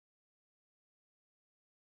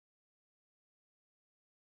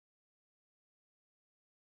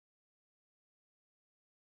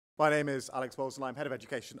My name is Alex Bols and I'm Head of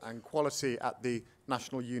Education and Quality at the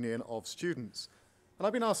National Union of Students. And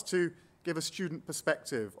I've been asked to give a student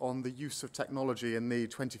perspective on the use of technology in the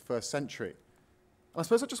 21st century. And I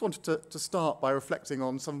suppose I just wanted to start by reflecting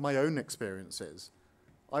on some of my own experiences.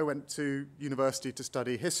 I went to university to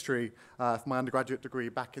study history for my undergraduate degree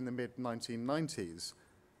back in the mid-1990s.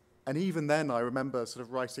 And even then I remember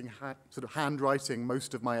handwriting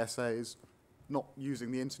most of my essays, not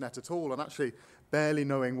using the internet at all, and actually barely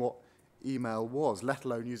knowing what email was, let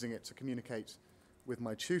alone using it to communicate with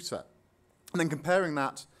my tutor. And then comparing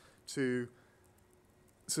that to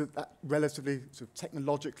that relatively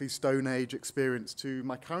technologically Stone Age experience to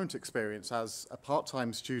my current experience as a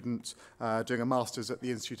part-time student doing a master's at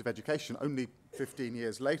the Institute of Education only 15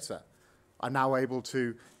 years later. I'm now able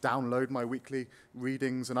to download my weekly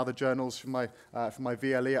readings and other journals from my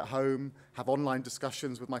VLE at home, have online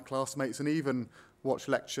discussions with my classmates, and even watch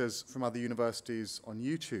lectures from other universities on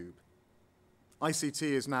YouTube. ICT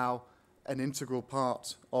is now an integral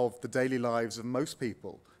part of the daily lives of most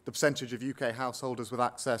people. The percentage of UK householders with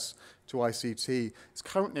access to ICT is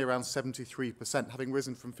currently around 73%, having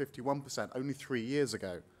risen from 51% only 3 years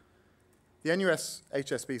ago. The NUS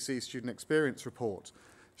HSBC Student Experience Report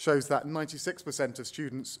shows that 96% of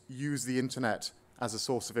students use the internet as a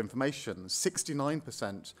source of information,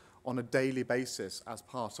 69% on a daily basis as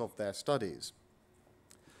part of their studies.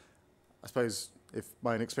 I suppose if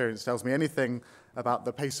my own experience tells me anything about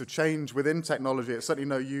the pace of change within technology, it's certainly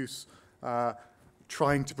no use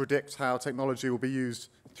trying to predict how technology will be used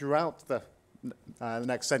throughout the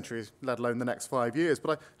next century, let alone the next 5 years.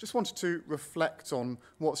 But I just wanted to reflect on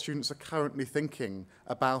what students are currently thinking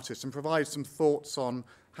about it and provide some thoughts on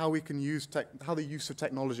how we can use how the use of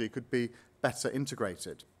technology could be better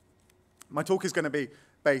integrated. My talk is going to be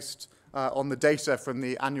based on the data from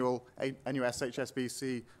the annual NUS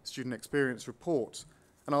HSBC Student Experience Report.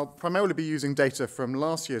 And I'll primarily be using data from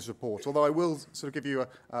last year's report, although I will give you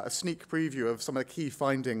a sneak preview of some of the key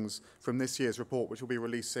findings from this year's report, which we'll be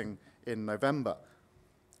releasing in November.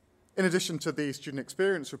 In addition to the Student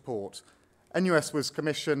Experience Report, NUS was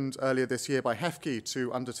commissioned earlier this year by HEFCE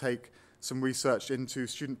to undertake some research into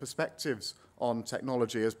student perspectives on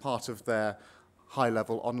technology as part of their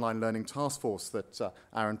high-level online learning task force that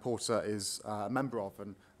Aaron Porter is a member of,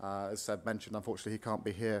 and as Seb mentioned, unfortunately he can't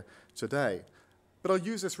be here today. But I'll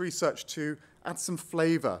use this research to add some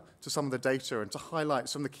flavour to some of the data and to highlight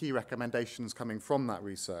some of the key recommendations coming from that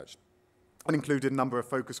research, and included a number of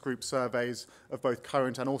focus group surveys of both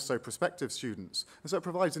current and also prospective students. And so it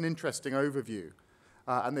provides an interesting overview,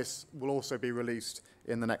 and this will also be released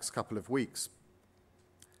in the next couple of weeks.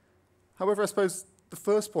 However, I suppose the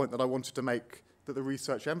first point that I wanted to make that the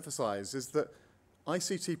research emphasised is that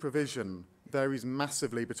ICT provision varies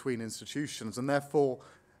massively between institutions, and therefore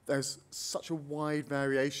there's such a wide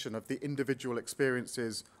variation of the individual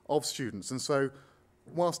experiences of students. And so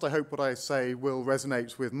whilst I hope what I say will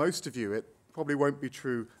resonate with most of you, it probably won't be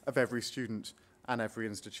true of every student and every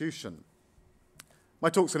institution. My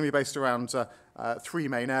talk's going to be based around three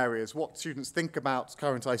main areas: what students think about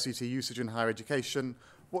current ICT usage in higher education,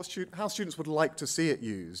 how students would like to see it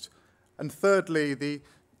used, and thirdly, the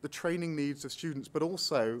training needs of students, but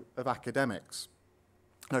also of academics.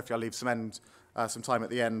 Hopefully I'll leave some time at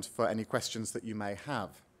the end for any questions that you may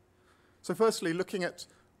have. So firstly, looking at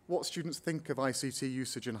what students think of ICT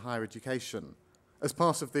usage in higher education. As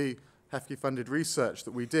part of the HEFCE-funded research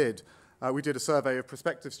that we did a survey of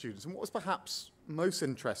prospective students, and what was perhaps most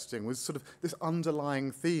interesting was this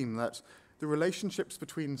underlying theme that the relationships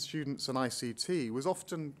between students and ICT was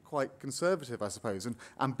often quite conservative, I suppose, and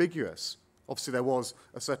ambiguous. Obviously, there was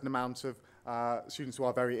a certain amount of students who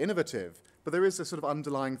are very innovative, but there is a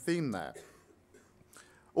underlying theme there.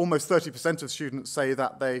 Almost 30% of students say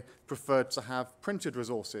that they preferred to have printed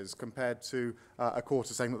resources compared to a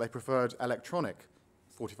quarter saying that they preferred electronic,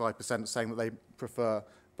 45% saying that they prefer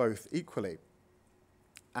both equally.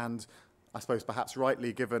 And I suppose perhaps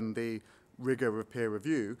rightly, given the rigour of peer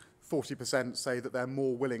review, 40% say that they're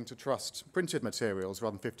more willing to trust printed materials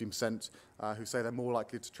rather than 15% who say they're more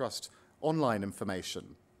likely to trust online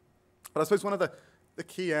information. But I suppose one of the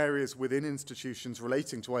key areas within institutions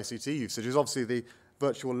relating to ICT usage is obviously the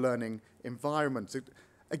virtual learning environment.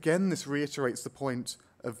 Again, this reiterates the point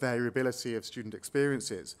of variability of student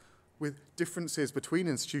experiences, with differences between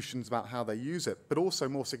institutions about how they use it, but also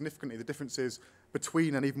more significantly the differences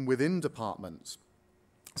between and even within departments.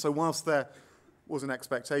 So whilst there was an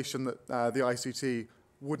expectation that the ICT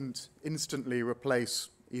wouldn't instantly replace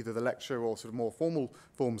either the lecture or more formal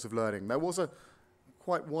forms of learning, there was a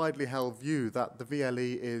quite widely held view that the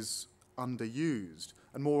VLE is underused,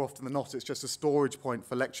 and more often than not, it's just a storage point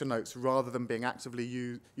for lecture notes rather than being actively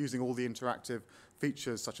using all the interactive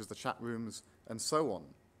features such as the chat rooms and so on.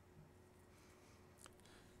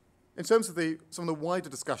 In terms of some of the wider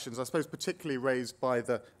discussions, I suppose particularly raised by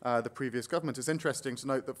the previous government, it's interesting to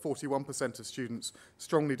note that 41% of students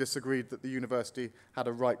strongly disagreed that the university had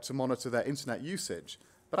a right to monitor their internet usage,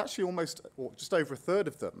 but actually almost, or just over a third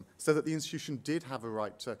of them, said that the institution did have a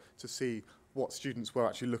right to see what students were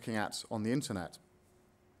actually looking at on the internet.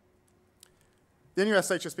 The NUS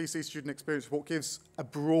HSBC Student Experience Report gives a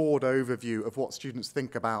broad overview of what students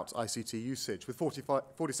think about ICT usage, with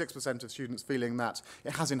 46% of students feeling that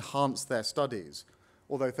it has enhanced their studies,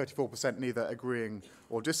 although 34% neither agreeing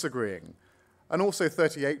or disagreeing, and also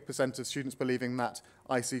 38% of students believing that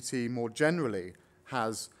ICT more generally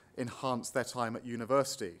has enhanced their time at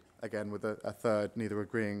university, again with a third neither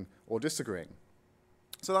agreeing or disagreeing.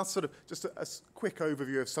 So that's sort of just a quick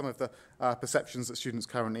overview of some of the perceptions that students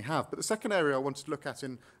currently have. But the second area I wanted to look at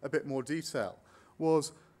in a bit more detail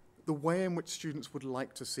was the way in which students would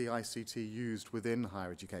like to see ICT used within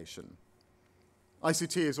higher education.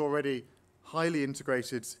 ICT is already highly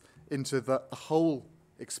integrated into the whole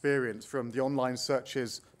experience, from the online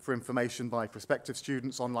searches for information by prospective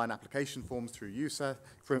students, online application forms through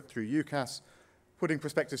UCAS, putting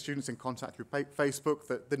prospective students in contact through Facebook,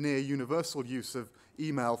 the near universal use of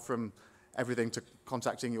email, from everything to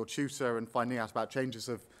contacting your tutor and finding out about changes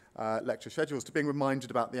of lecture schedules, to being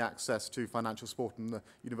reminded about the access to financial support and the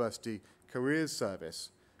University Careers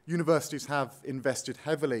Service. Universities have invested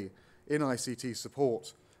heavily in ICT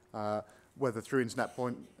support, whether through internet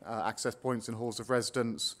access points in halls of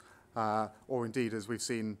residence, or indeed, as we've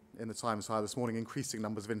seen in the Times Higher this morning, increasing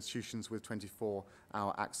numbers of institutions with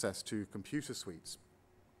 24-hour access to computer suites.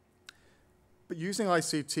 But using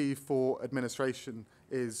ICT for administration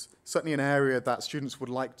is certainly an area that students would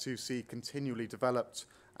like to see continually developed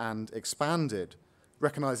and expanded,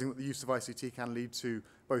 recognizing that the use of ICT can lead to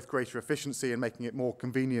both greater efficiency and making it more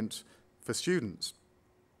convenient for students.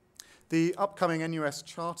 The upcoming NUS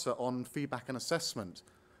Charter on Feedback and Assessment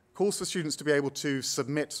calls for students to be able to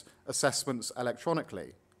submit assessments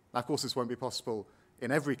electronically. Now, of course, this won't be possible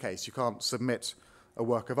in every case. You can't submit a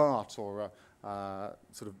work of art or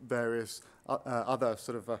sort of various other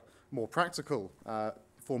sort of more practical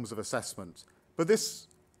forms of assessment. But this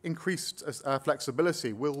increased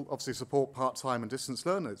flexibility will obviously support part-time and distance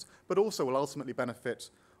learners, but also will ultimately benefit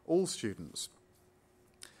all students.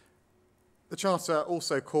 The Charter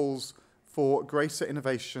also calls for greater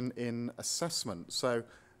innovation in assessment. So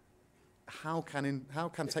how can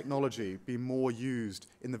technology be more used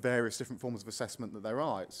in the various different forms of assessment that there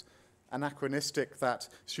are? It's anachronistic that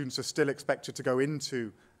students are still expected to go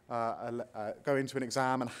into an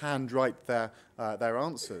exam and handwrite their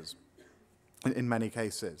answers in many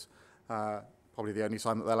cases. Probably the only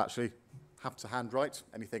time that they'll actually have to handwrite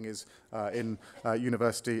anything is in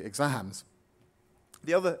university exams.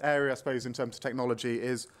 The other area, I suppose, in terms of technology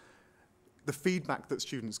is the feedback that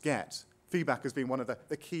students get. Feedback has been one of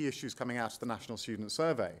the key issues coming out of the National Student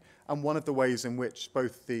Survey, and one of the ways in which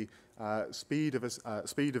both the speed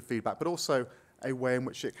of feedback, but also a way in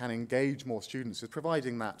which it can engage more students, is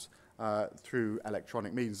providing that through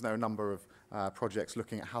electronic means. There are a number of projects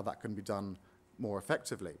looking at how that can be done more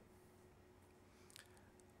effectively.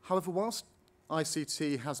 However, whilst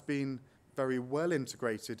ICT has been very well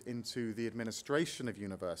integrated into the administration of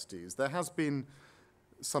universities, there has been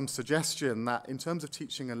some suggestion that in terms of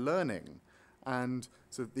teaching and learning and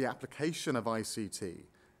sort of the application of ICT, it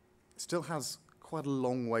still has quite a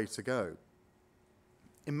long way to go.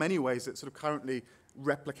 In many ways, it sort of currently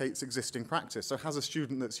replicates existing practice. So has a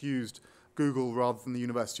student that's used Google rather than the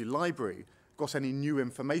university library got any new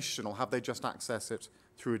information, or have they just accessed it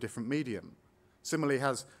through a different medium? Similarly,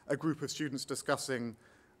 has a group of students discussing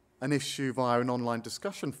an issue via an online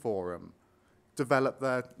discussion forum developed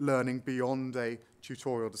their learning beyond a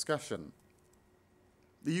tutorial discussion?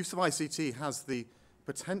 The use of ICT has the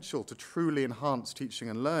potential to truly enhance teaching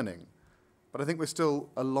and learning, but I think we're still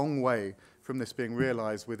a long way from this being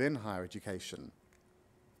realized within higher education.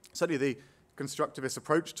 Certainly the constructivist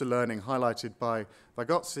approach to learning highlighted by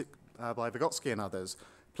Vygotsky and others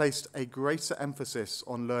placed a greater emphasis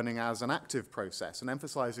on learning as an active process and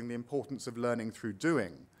emphasizing the importance of learning through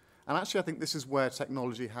doing. And actually, I think this is where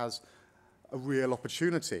technology has a real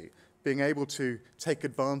opportunity, being able to take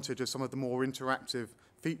advantage of some of the more interactive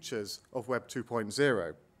features of Web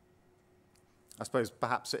 2.0. I suppose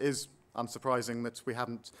perhaps it is unsurprising that we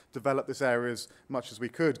haven't developed this area as much as we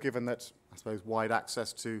could, given that, I suppose, wide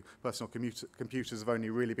access to personal computers have only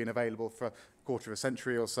really been available for a quarter of a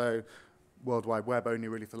century or so. World Wide Web only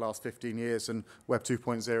really for the last 15 years, and Web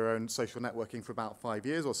 2.0 and social networking for about 5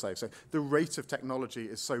 years or so. So the rate of technology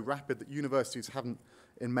is so rapid that universities haven't,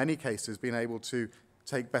 in many cases, been able to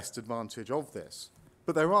take best advantage of this.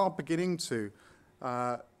 But there are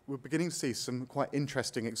we're beginning to see some quite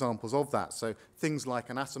interesting examples of that. So things like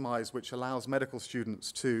Anatomize, which allows medical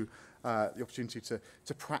students to the opportunity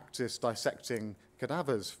to practice dissecting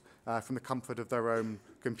cadavers from the comfort of their own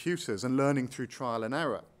computers and learning through trial and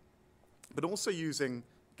error. But also using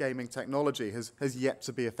gaming technology has yet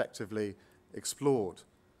to be effectively explored.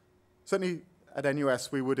 Certainly at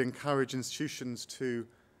NUS, we would encourage institutions to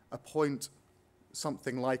appoint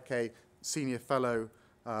something like a senior fellow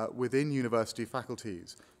within university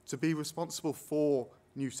faculties to be responsible for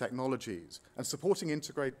new technologies and supporting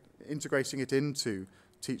integrating it into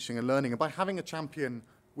teaching and learning. And by having a champion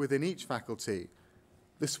within each faculty,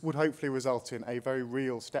 this would hopefully result in a very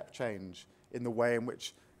real step change in the way in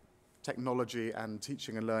which technology and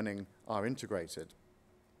teaching and learning are integrated.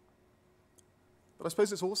 But I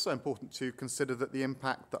suppose it's also important to consider that the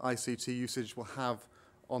impact that ICT usage will have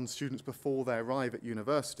on students before they arrive at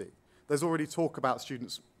university. There's already talk about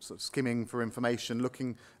students sort of skimming for information,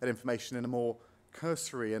 looking at information in a more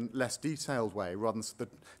cursory and less detailed way, rather than the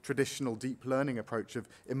traditional deep learning approach of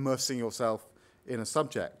immersing yourself in a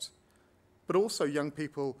subject. But also young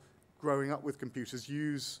people growing up with computers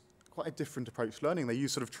use quite a different approach to learning. They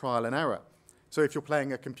use sort of trial and error. So if you're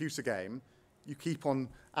playing a computer game, you keep on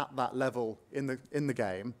at that level in the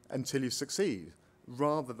game until you succeed,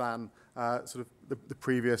 rather than sort of the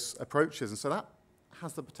previous approaches. And so that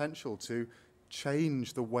has the potential to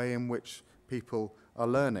change the way in which people are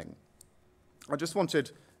learning. I just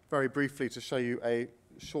wanted very briefly to show you a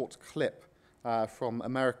short clip from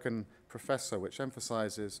American professor which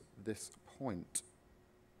emphasizes this point.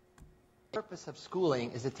 The purpose of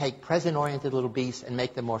schooling is to take present-oriented little beasts and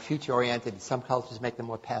make them more future-oriented. In some cultures, make them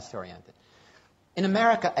more past-oriented. In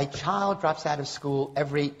America, a child drops out of school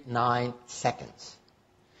every 9 seconds.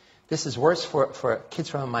 This is worse for kids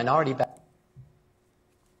from a minority background.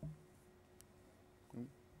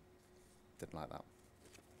 Didn't like that.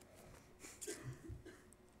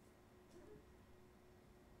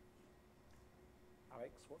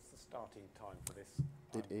 Alex, what's the starting time for this?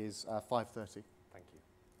 It is 5:30. Thank you.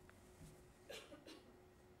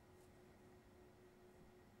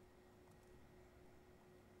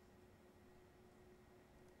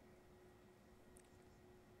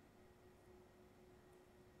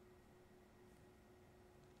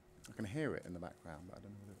 I can hear it in the background, but I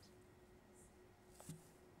don't know what it is.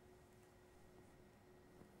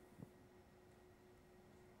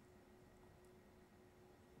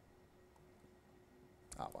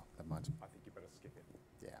 Ah, well, never mind. I think you better skip it.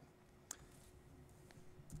 Yeah.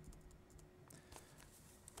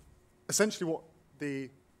 Essentially what the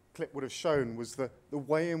clip would have shown was the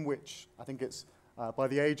way in which, I think it's by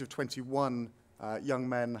the age of 21, young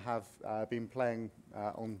men have been playing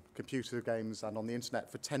on computer games and on the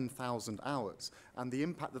internet for 10,000 hours, and the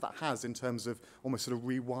impact that has in terms of almost sort of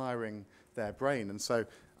rewiring their brain. And so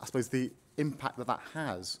I suppose the impact that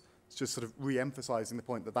has is just sort of re-emphasizing the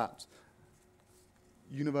point that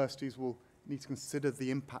universities will need to consider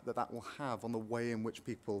the impact that will have on the way in which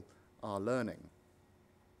people are learning.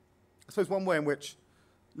 I suppose one way in which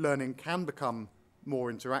learning can become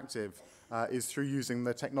more interactive is through using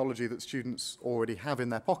the technology that students already have in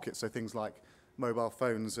their pockets, so things like mobile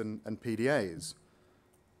phones and PDAs.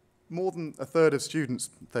 More than a third of students,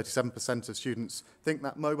 37% of students, think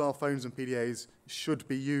that mobile phones and PDAs should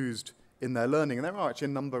be used in their learning. And there are actually a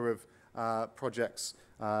number of projects,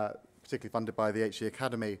 particularly funded by the HE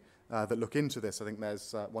Academy, that look into this. I think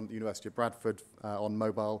there's one at the University of Bradford on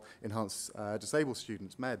mobile enhanced disabled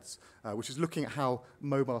students, MEDS, which is looking at how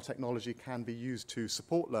mobile technology can be used to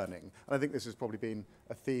support learning. And I think this has probably been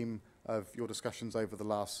a theme of your discussions over the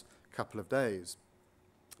last couple of days.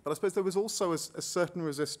 But I suppose there was also a certain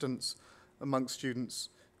resistance amongst students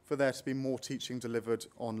for there to be more teaching delivered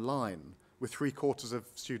online, with 3/4 of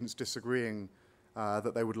students disagreeing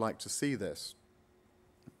that they would like to see this.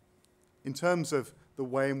 In terms of the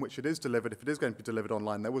way in which it is delivered, if it is going to be delivered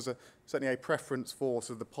online, there was certainly a preference for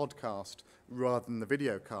sort of the podcast rather than the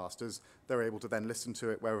video cast, as they're able to then listen to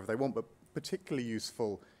it wherever they want, but particularly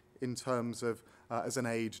useful in terms of as an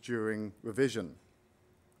aid during revision.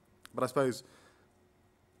 But I suppose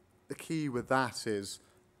the key with that is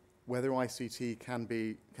whether ICT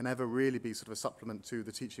can ever really be sort of a supplement to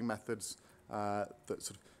the teaching methods that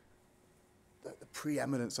sort of the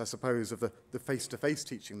preeminence, I suppose, of the face-to-face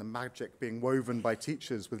teaching, the magic being woven by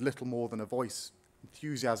teachers with little more than a voice,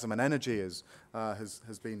 enthusiasm and energy, as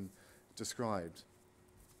has been described.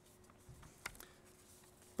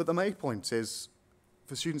 But the main point is,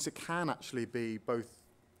 for students, it can actually be both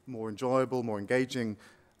more enjoyable, more engaging,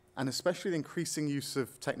 and especially the increasing use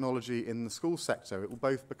of technology in the school sector. It will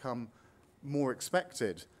both become more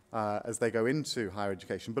expected as they go into higher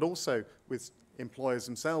education, but also with employers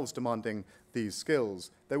themselves demanding these skills,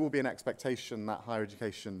 there will be an expectation that higher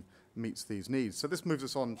education meets these needs. So this moves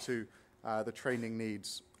us on to the training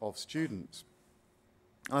needs of students.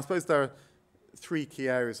 And I suppose there are three key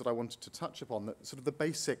areas that I wanted to touch upon, that sort of the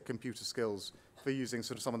basic computer skills for using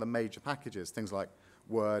sort of some of the major packages, things like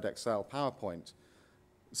Word, Excel, PowerPoint.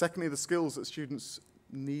 Secondly, the skills that students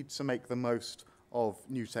need to make the most of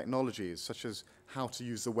new technologies, such as how to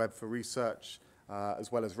use the web for research,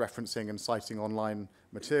 as well as referencing and citing online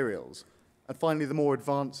materials. And finally, the more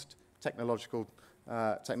advanced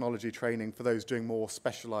technology training for those doing more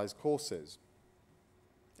specialized courses.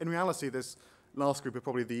 In reality, this last group are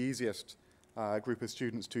probably the easiest group of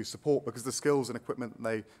students to support, because the skills and equipment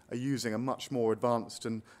they are using are much more advanced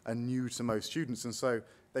and new to most students, and so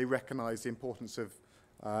they recognize the importance of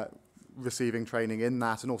receiving training in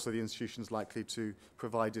that, and also the institutions likely to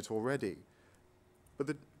provide it already. But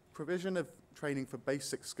the provision of training for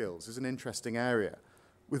basic skills is an interesting area,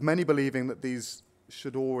 with many believing that these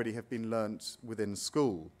should already have been learnt within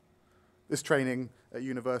school. This training at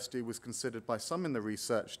university was considered by some in the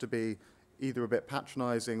research to be either a bit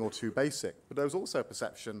patronising or too basic, but there was also a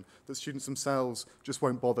perception that students themselves just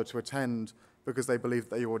won't bother to attend because they believe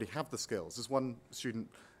that they already have the skills. As one student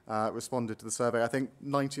responded to the survey, I think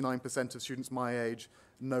 99% of students my age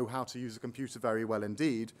know how to use a computer very well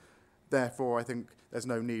indeed. Therefore, I think there's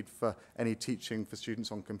no need for any teaching for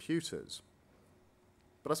students on computers.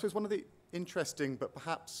 But I suppose one of the interesting but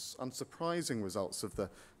perhaps unsurprising results of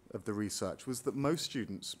the research was that most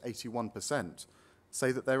students, 81%,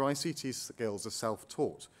 say that their ICT skills are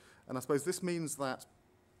self-taught. And I suppose this means that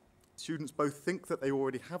students both think that they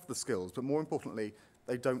already have the skills, but more importantly,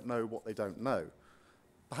 they don't know what they don't know.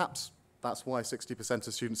 Perhaps that's why 60%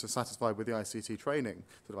 of students are satisfied with the ICT training,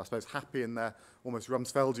 sort of, I suppose, happy in their almost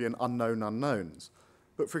Rumsfeldian unknown unknowns.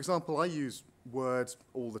 But for example, I use Word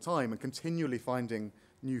all the time and continually finding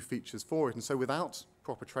new features for it. And so without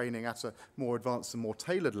proper training at a more advanced and more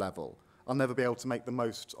tailored level, I'll never be able to make the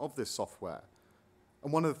most of this software.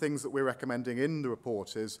 And one of the things that we're recommending in the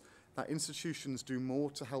report is that institutions do more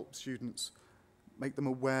to help students, make them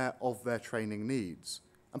aware of their training needs.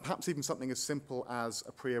 And perhaps even something as simple as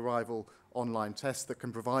a pre-arrival online test that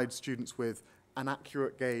can provide students with an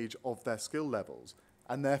accurate gauge of their skill levels,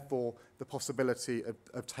 and therefore the possibility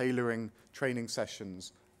of tailoring training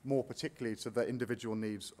sessions more particularly to the individual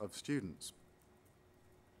needs of students.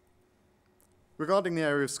 Regarding the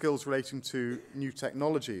area of skills relating to new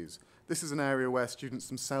technologies, this is an area where students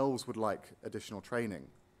themselves would like additional training.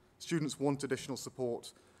 Students want additional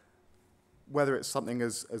support, whether it's something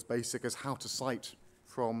as basic as how to cite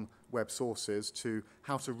from web sources to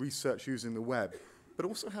how to research using the web, but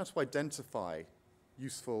also how to identify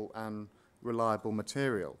useful and reliable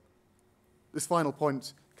material. This final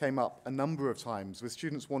point came up a number of times, with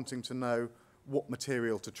students wanting to know what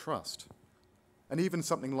material to trust. And even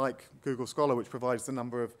something like Google Scholar, which provides the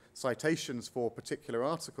number of citations for particular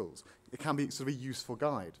articles, it can be sort of a useful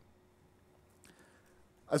guide.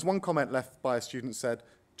 As one comment left by a student said,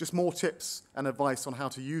 just more tips and advice on how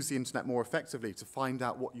to use the internet more effectively to find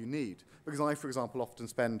out what you need. Because I, for example, often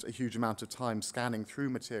spend a huge amount of time scanning through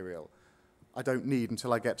material I don't need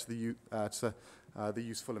until I get to the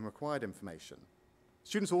useful and required information.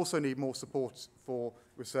 Students also need more support for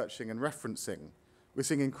researching and referencing. We're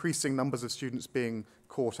seeing increasing numbers of students being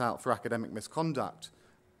caught out for academic misconduct.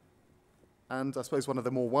 And I suppose one of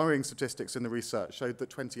the more worrying statistics in the research showed that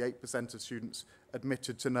 28% of students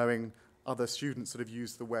admitted to knowing other students that have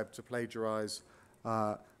used the web to plagiarize.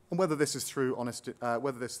 And whether this is through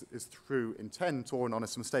intent or an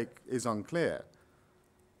honest mistake is unclear.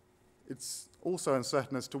 It's also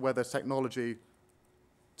uncertain as to whether technology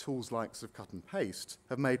tools like sort of cut and paste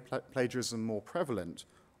have made plagiarism more prevalent,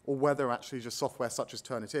 or whether actually just software such as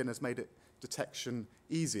Turnitin has made detection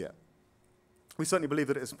easier. We certainly believe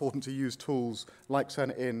that it's important to use tools like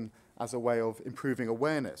Turnitin as a way of improving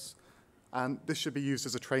awareness. And this should be used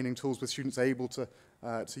as a training tool with students able to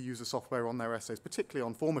use the software on their essays, particularly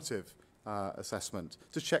on formative assessment,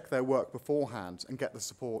 to check their work beforehand and get the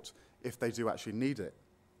support if they do actually need it.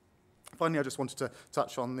 Finally, I just wanted to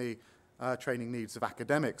touch on the training needs of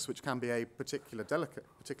academics, which can be a particularly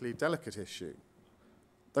delicate issue.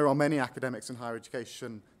 There are many academics in higher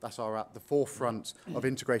education that are at the forefront of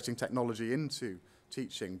integrating technology into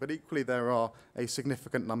teaching, but equally there are a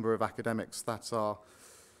significant number of academics that are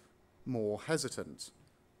more hesitant,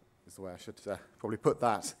 is the way I should probably put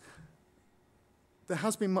that. There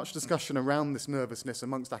has been much discussion around this nervousness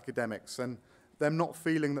amongst academics and them not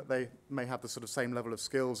feeling that they may have the sort of same level of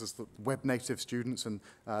skills as the web native students and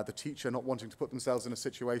the teacher not wanting to put themselves in a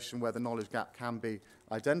situation where the knowledge gap can be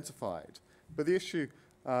identified. But the issue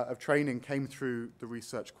of training came through the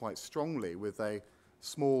research quite strongly with a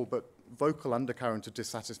small but vocal undercurrent of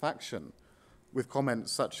dissatisfaction, with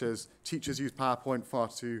comments such as teachers use PowerPoint far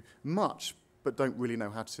too much but don't really know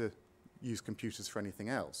how to use computers for anything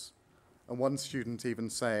else. And one student even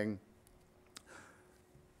saying,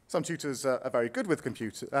 some tutors are not very good with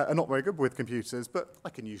computers, but I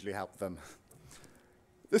can usually help them.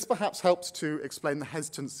 This perhaps helps to explain the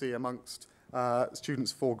hesitancy amongst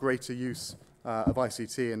students for greater use of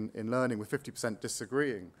ICT in learning, with 50%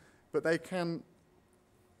 disagreeing. But they can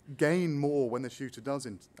gain more when the tutor does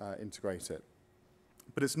integrate it.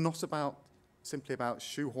 But it's not simply about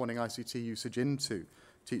shoehorning ICT usage into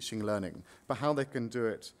teaching and learning, but how they can do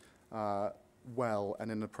it well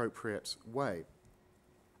and in an appropriate way.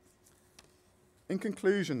 In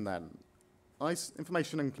conclusion then,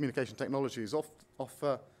 information and communication technologies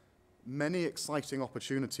offer many exciting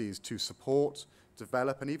opportunities to support,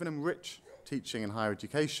 develop and even enrich teaching in higher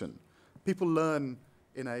education. People learn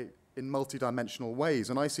in multidimensional ways,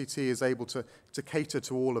 and ICT is able to cater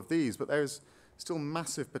to all of these, but there is still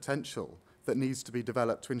massive potential that needs to be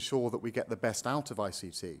developed to ensure that we get the best out of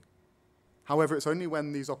ICT. However, it's only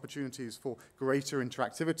when these opportunities for greater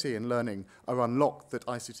interactivity in learning are unlocked that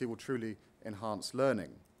ICT will truly enhance learning.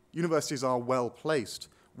 Universities are well placed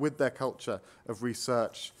with their culture of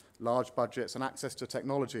research, large budgets and access to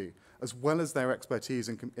technology, as well as their expertise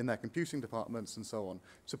in their computing departments and so on,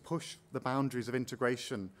 to push the boundaries of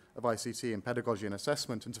integration of ICT in pedagogy and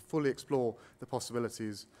assessment and to fully explore the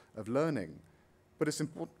possibilities of learning. But it's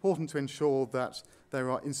important to ensure that there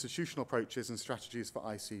are institutional approaches and strategies for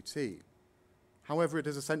ICT. However, it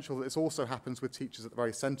is essential that this also happens with teachers at the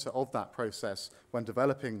very centre of that process when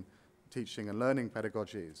developing teaching and learning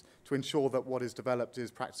pedagogies, to ensure that what is developed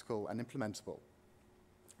is practical and implementable.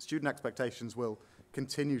 Student expectations will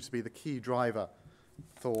continue to be the key driver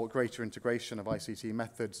for greater integration of ICT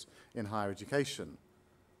methods in higher education,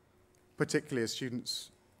 particularly as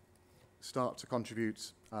students start to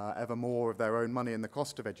contribute ever more of their own money in the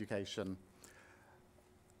cost of education,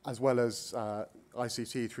 as well as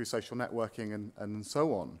ICT through social networking and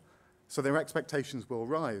so on. So their expectations will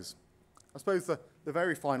rise. I suppose the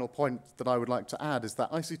very final point that I would like to add is that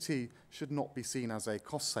ICT should not be seen as a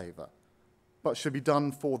cost saver, but should be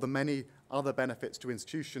done for the many other benefits to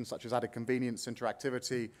institutions such as added convenience,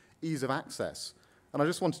 interactivity, ease of access. And I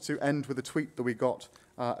just wanted to end with a tweet that we got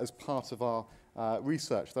as part of our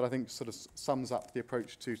research that I think sort of sums up the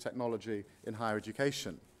approach to technology in higher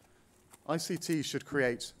education. ICT should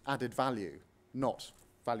create added value, not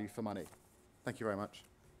value for money. Thank you very much.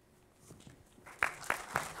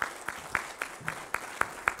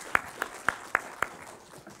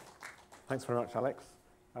 Thanks very much, Alex.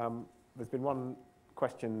 There's been one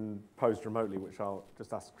question posed remotely, which I'll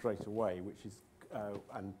just ask straight away, which is,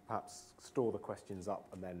 and perhaps store the questions up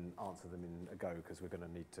and then answer them in a go, because we're going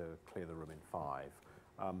to need to clear the room in 5.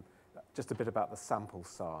 Just a bit about the sample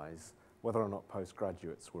size, whether or not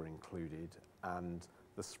postgraduates were included, and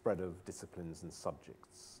the spread of disciplines and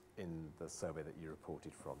subjects in the survey that you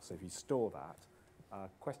reported from. So if you store that.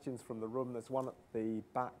 Questions from the room. There's one at the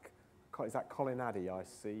back. Is that Colin Addy, I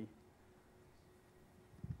see?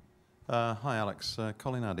 Hi, Alex.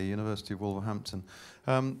 Colin Addy, University of Wolverhampton.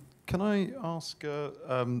 Can I ask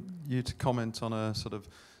you to comment on a sort of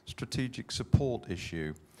strategic support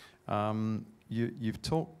issue? You've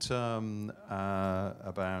talked about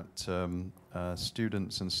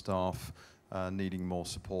students and staff needing more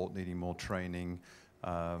support, needing more training,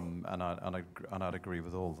 and I'd agree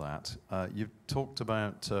with all that. You've talked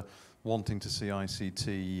about wanting to see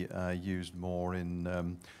ICT used more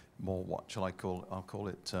in more, what shall I call? I'll call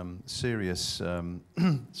it serious, at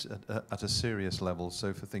a serious level.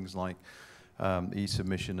 So for things like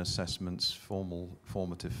e-submission assessments,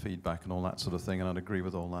 formative feedback and all that sort of thing, and I'd agree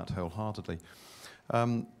with all that wholeheartedly.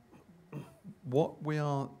 What we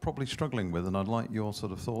are probably struggling with, and I'd like your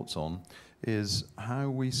sort of thoughts on, is how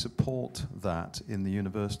we support that in the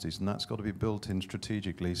universities, and that's got to be built in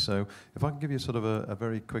strategically. So if I can give you sort of a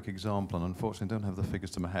very quick example, and unfortunately I don't have the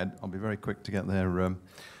figures to my head, I'll be very quick to get there,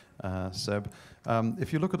 Seb.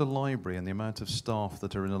 If you look at a library and the amount of staff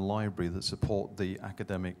that are in a library that support the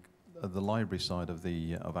academic, the library side of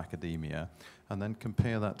academia, and then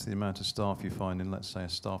compare that to the amount of staff you find in, let's say, a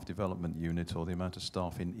staff development unit or the amount of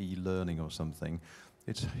staff in e-learning or something,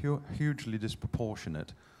 it's hugely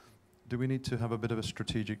disproportionate. Do we need to have a bit of a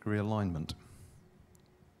strategic realignment?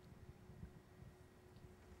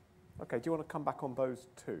 Okay, do you want to come back on those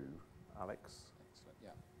two, Alex? Excellent, yeah.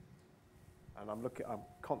 And I'm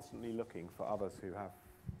constantly looking for others who have.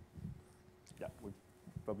 Yeah,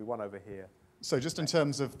 there'll be one over here. So just in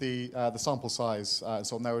terms of the sample size,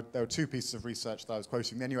 so there were two pieces of research that I was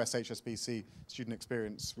quoting. The NUS HSBC Student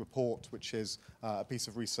Experience Report, which is a piece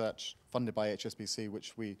of research funded by HSBC,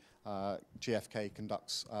 which GFK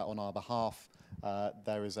conducts on our behalf.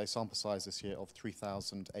 There is a sample size this year of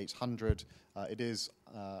 3,800. It is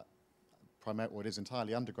it is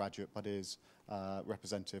entirely undergraduate, but is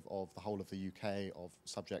representative of the whole of the UK, of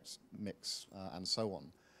subject mix, and so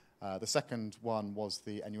on. The second one was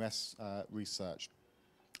the NUS research,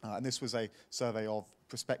 and this was a survey of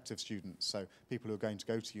prospective students, so people who are going to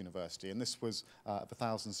go to university, and this was of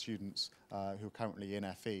 1,000 students who are currently in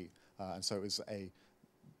FE, and so it was a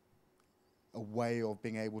way of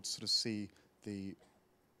being able to sort of see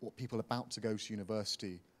what people about to go to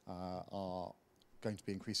university are going to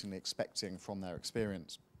be increasingly expecting from their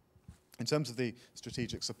experience. In terms of the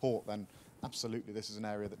strategic support, then absolutely this is an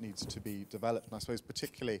area that needs to be developed, and I suppose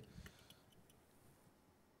particularly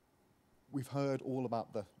we've heard all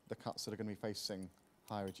about the cuts that are going to be facing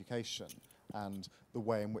higher education and the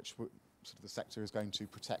way in which sort of the sector is going to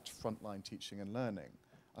protect frontline teaching and learning.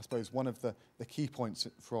 I suppose one of the key points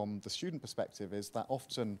from the student perspective is that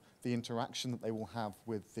often the interaction that they will have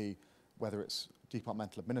with whether it's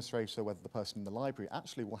departmental administrator, whether the person in the library,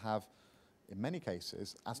 actually will have, in many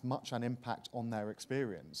cases, as much an impact on their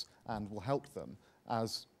experience and will help them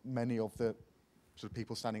as many of the sort of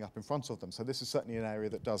people standing up in front of them. So this is certainly an area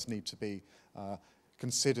that does need to be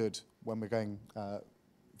considered when we're going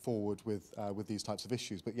forward with these types of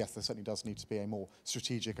issues. But yes, there certainly does need to be a more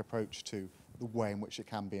strategic approach to the way in which it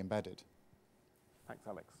can be embedded. Thanks,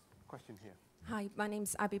 Alex. Question here. Hi, my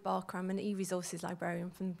name's Abby Barker. I'm an e-resources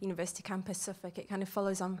librarian from University Campus Suffolk. It kind of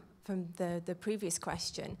follows on from the previous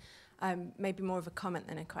question, maybe more of a comment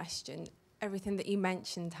than a question. Everything that you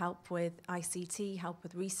mentioned, help with ICT, help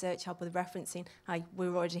with research, help with referencing.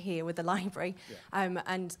 We're already here with the library. Yeah.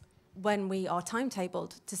 And when we are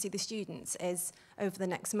timetabled to see the students is over the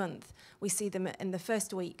next month. We see them in the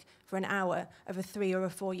first week for an hour of a 3 or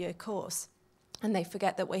a 4 year course. And they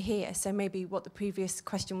forget that we're here. So maybe what the previous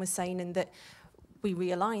question was saying, and that we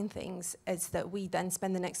realign things, is that we then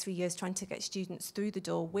spend the next few years trying to get students through the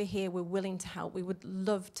door. We're here, we're willing to help. We would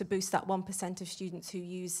love to boost that 1% of students who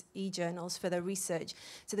use e-journals for their research.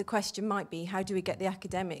 So the question might be, how do we get the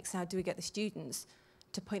academics, how do we get the students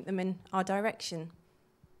to point them in our direction?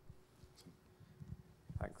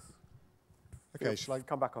 Thanks. Okay, shall I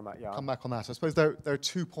come back on that? Yeah. Come back on that. I suppose there are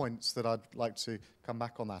 2 points that I'd like to come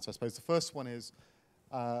back on that. I suppose the first one is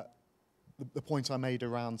the point I made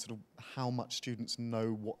around sort of how much students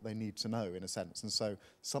know what they need to know, in a sense. And so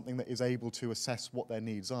something that is able to assess what their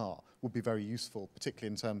needs are would be very useful,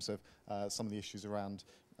 particularly in terms of some of the issues around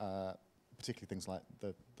particularly things like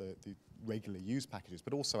the regular use packages,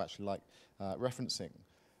 but also actually like referencing.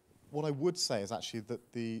 What I would say is actually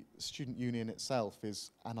that the student union itself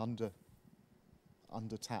is an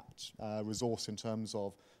undertapped resource in terms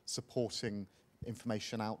of supporting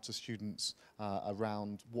information out to students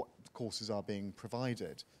around what courses are being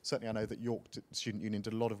provided. Certainly I know that York Student Union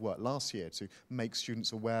did a lot of work last year to make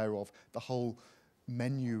students aware of the whole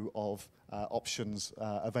menu of options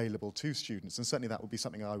available to students, and certainly that would be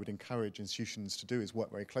something I would encourage institutions to do, is work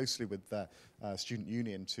very closely with their student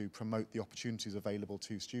union to promote the opportunities available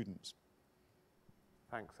to students.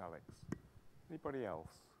 Thanks, Alex. Anybody else?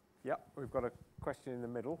 Yep, we've got a question in the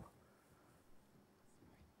middle.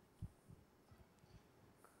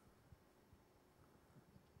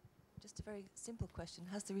 Just a very simple question.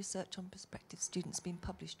 Has the research on prospective students been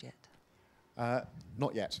published yet?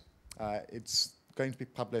 Not yet. It's going to be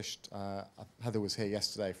published, Heather was here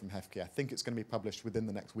yesterday from HEFCE. I think it's going to be published within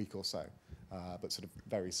the next week or so, but sort of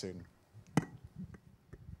very soon.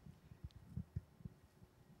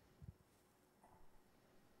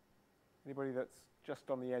 Anybody that's just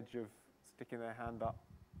on the edge of sticking their hand up,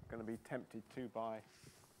 going to be tempted to by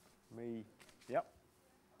me? Yep.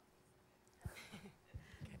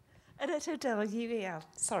 Annette O'Dell, UEL.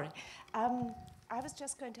 Sorry. I was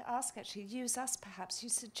just going to ask, actually, use us perhaps. You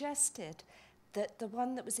suggested that the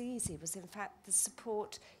one that was easy was, in fact, the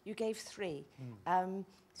support. You gave 3.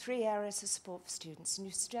 3 areas of support for students. And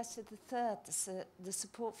you suggested the third, the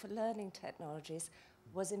support for learning technologies,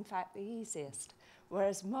 was, in fact, the easiest.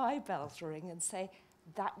 Whereas my bells ring and say,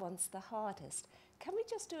 that one's the hardest. Can we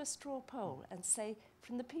just do a straw poll and say,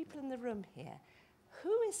 from the people in the room here,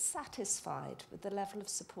 who is satisfied with the level of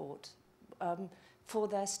support for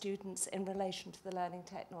their students in relation to the learning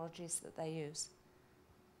technologies that they use?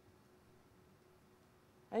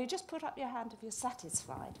 Now, you just put up your hand if you're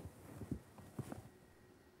satisfied.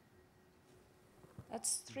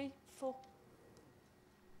 That's 3, 4.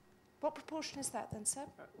 What proportion is that then, sir?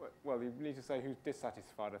 Well, you need to say who's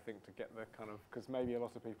dissatisfied, I think, to get the kind of, because maybe a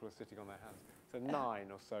lot of people are sitting on their hands. So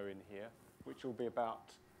 9 or so in here, which will be about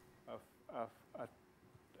a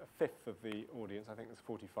fifth of the audience. I think there's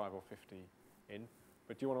 45 or 50 in.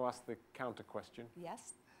 But do you want to ask the counter question?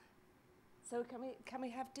 Yes. So can we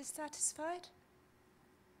have dissatisfied?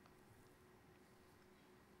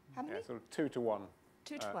 How many? Yeah, sort of 2 to 1.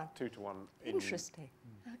 2 to 1. 2 to 1. Interesting.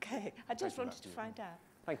 Okay. I just Taking wanted that to view. find out.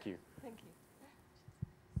 Thank you. Thank you.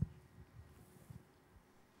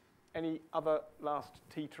 Any other last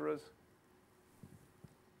teeterers?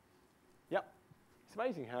 Yep. It's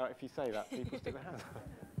amazing how, if you say that, people stick their hands up.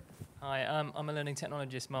 Hi, I'm a learning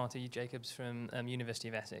technologist, Marty Jacobs from University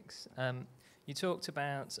of Essex. You talked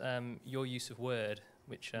about your use of Word,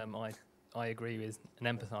 which I agree with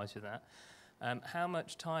and empathise with that. How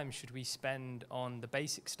much time should we spend on the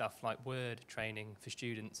basic stuff like Word training for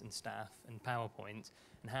students and staff and PowerPoint,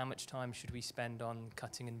 and how much time should we spend on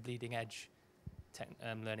cutting and bleeding edge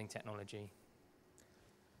learning technology?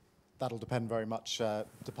 That'll depend very much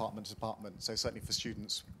department to department. So certainly for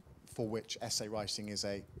students for which essay writing is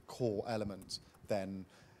a core element, then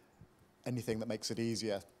anything that makes it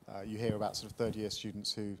easier. You hear about sort of third-year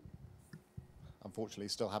students who unfortunately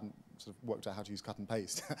still haven't sort of worked out how to use cut and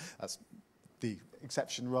paste. That's the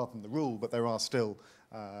exception rather than the rule, but there are still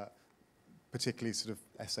particularly sort of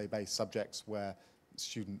essay-based subjects where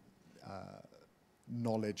student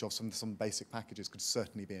knowledge of some basic packages could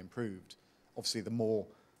certainly be improved. Obviously, the more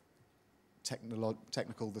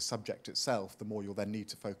technical the subject itself, the more you'll then need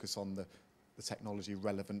to focus on the technology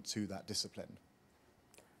relevant to that discipline.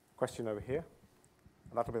 Question over here.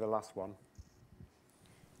 And that'll be the last one.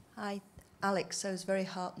 Hi, Alex. I was very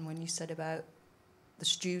heartened when you said about the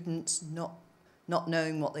students not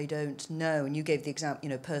knowing what they don't know, and you gave the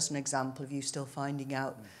example, personal example of you still finding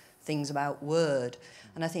out things about Word.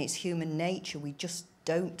 And I think it's human nature. We just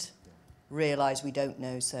don't realise we don't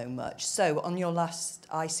know so much. So on your last,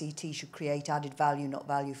 ICT should create added value, not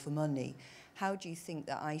value for money. How do you think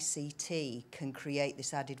that ICT can create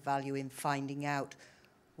this added value in finding out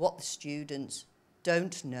what the students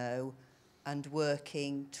don't know and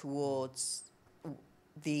working towards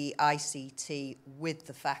the ICT with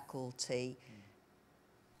the faculty,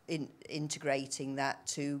 in integrating that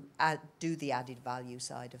to do the added value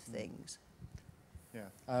side of things? Yeah,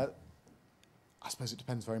 I suppose it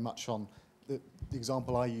depends very much on the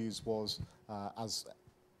example I use was as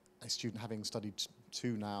a student having studied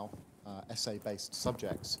 2 now essay-based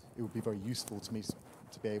subjects, it would be very useful to me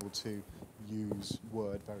to be able to use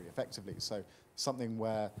Word very effectively. So something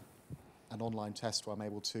where an online test where I'm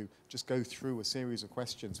able to just go through a series of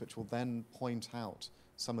questions which will then point out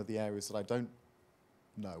some of the areas that I don't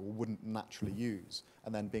know or wouldn't naturally use,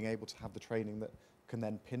 and then being able to have the training that can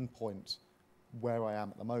then pinpoint where I am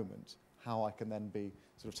at the moment, how I can then be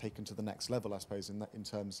sort of taken to the next level, I suppose, in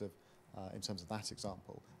terms of that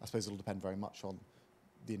example. I suppose it'll depend very much on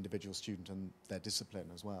the individual student and their discipline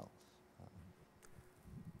as well.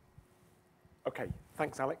 Okay,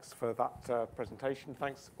 thanks Alex for that presentation.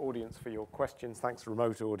 Thanks audience for your questions. Thanks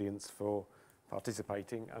remote audience for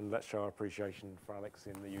participating, and let's show our appreciation for Alex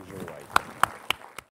in the usual way.